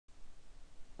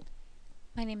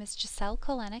My name is Giselle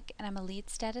Kolenik, and I'm a lead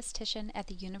statistician at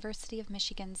the University of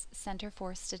Michigan's Center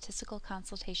for Statistical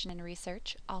Consultation and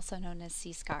Research, also known as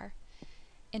CSCAR.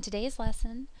 In today's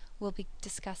lesson, we'll be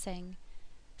discussing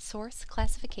source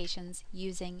classifications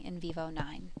using NVivo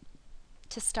 9.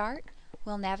 To start,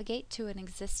 we'll navigate to an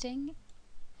existing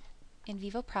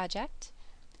NVivo project.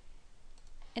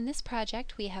 In this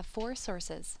project, we have 4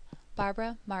 sources: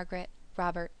 Barbara, Margaret,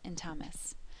 Robert, and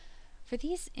Thomas. For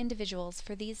these individuals,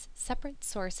 for these separate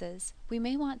sources, we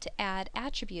may want to add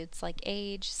attributes like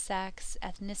age, sex,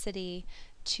 ethnicity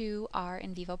to our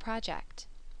NVivo project.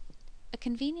 A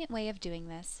convenient way of doing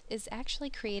this is actually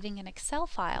creating an Excel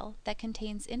file that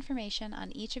contains information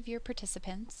on each of your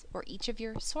participants or each of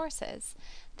your sources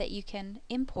that you can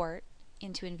import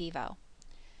into NVivo.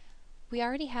 We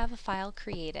already have a file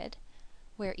created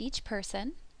where each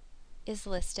person is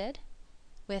listed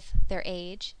with their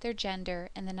age, their gender,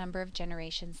 and the number of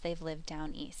generations they've lived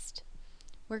down east.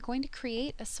 We're going to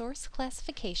create a source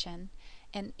classification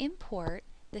and import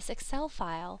this Excel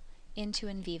file into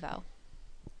NVivo.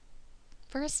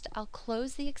 First, I'll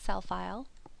close the Excel file,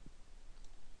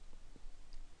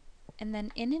 and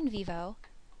then in NVivo,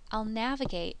 I'll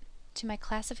navigate to my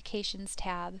Classifications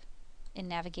tab in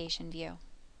Navigation View.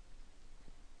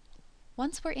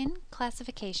 Once we're in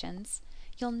Classifications,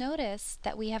 you'll notice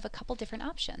that we have a couple different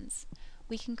options.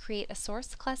 We can create a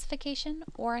source classification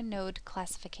or a node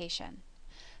classification.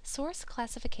 Source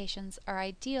classifications are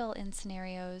ideal in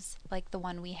scenarios like the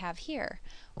one we have here,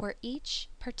 where each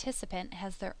participant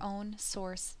has their own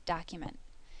source document.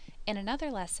 In another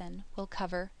lesson, we'll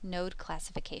cover node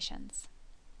classifications.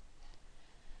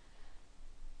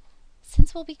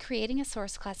 Since we'll be creating a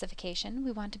source classification,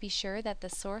 we want to be sure that the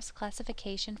source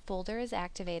classification folder is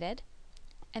activated,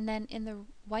 and then in the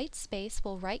white space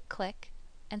we'll right-click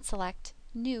and select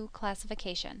New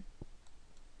Classification.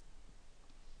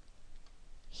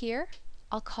 Here,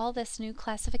 I'll call this new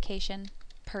classification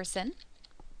Person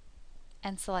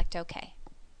and select OK.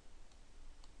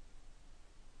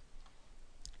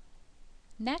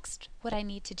 Next, what I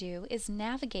need to do is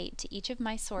navigate to each of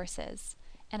my sources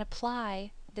and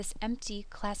apply this empty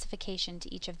classification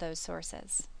to each of those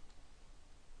sources.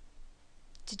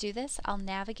 To do this, I'll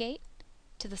navigate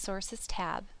to the Sources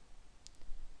tab.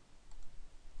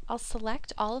 I'll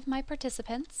select all of my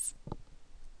participants,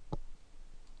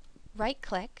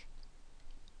 right-click,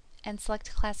 and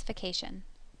select Classification.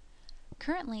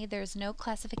 Currently, there's no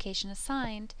classification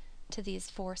assigned to these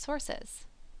 4 sources.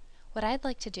 What I'd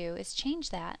like to do is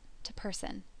change that to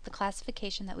Person, the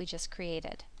classification that we just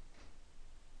created.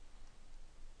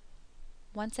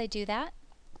 Once I do that,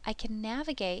 I can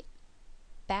navigate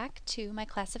back to my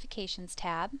Classifications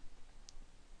tab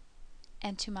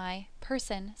and to my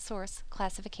Person source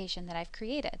classification that I've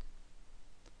created.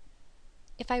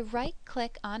 If I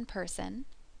right-click on Person,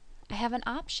 I have an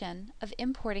option of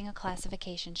importing a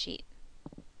classification sheet.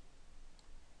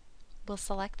 We'll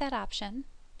select that option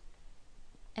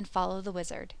and follow the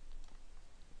wizard.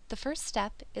 The first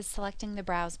step is selecting the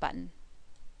Browse button.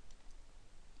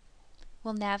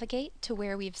 We'll navigate to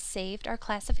where we've saved our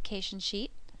classification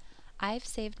sheet. I've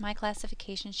saved my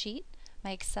classification sheet, my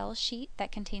Excel sheet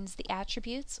that contains the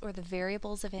attributes or the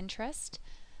variables of interest,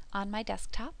 on my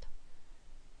desktop.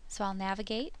 So I'll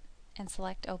navigate and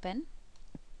select Open.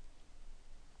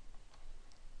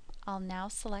 I'll now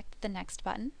select the Next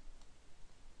button.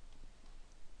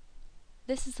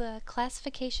 This is a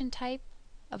classification type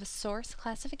of a source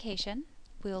classification.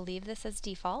 We'll leave this as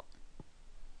default.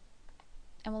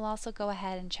 And we'll also go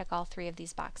ahead and check all 3 of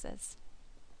these boxes.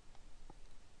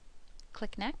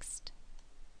 Click Next.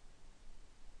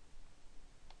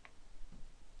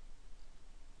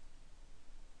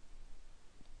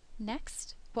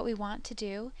 Next, what we want to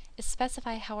do is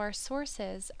specify how our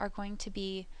sources are going to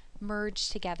be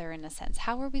merged together in a sense.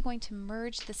 How are we going to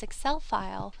merge this Excel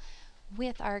file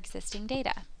with our existing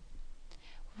data?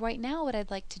 Right now what I'd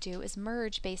like to do is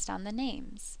merge based on the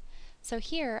names. So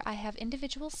here I have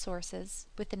individual sources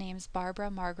with the names Barbara,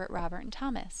 Margaret, Robert, and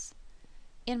Thomas.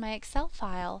 In my Excel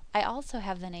file, I also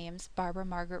have the names Barbara,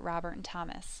 Margaret, Robert, and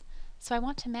Thomas. So I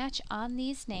want to match on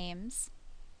these names,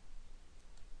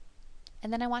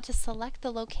 and then I want to select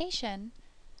the location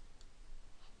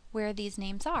where these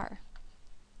names are.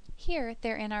 Here,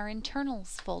 they're in our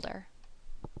Internals folder.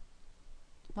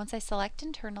 Once I select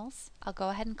Internals, I'll go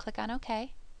ahead and click on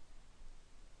OK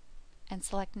and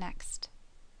select Next.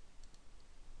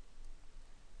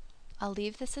 I'll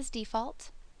leave this as default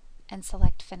and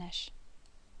select Finish.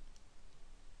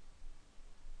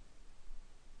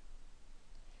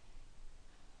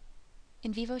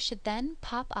 NVivo should then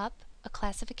pop up a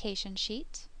classification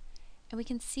sheet, And we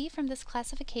can see from this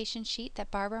classification sheet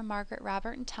that Barbara, Margaret,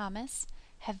 Robert, and Thomas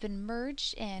have been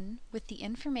merged in with the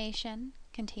information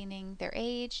containing their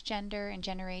age, gender, and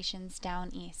generations down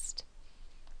east.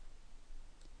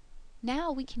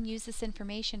 Now we can use this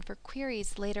information for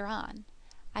queries later on.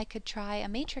 I could try a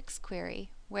matrix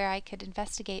query where I could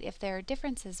investigate if there are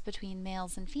differences between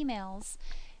males and females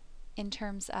in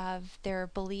terms of their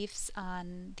beliefs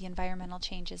on the environmental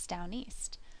changes down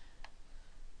east.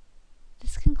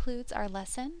 This concludes our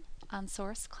lesson on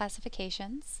source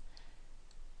classifications.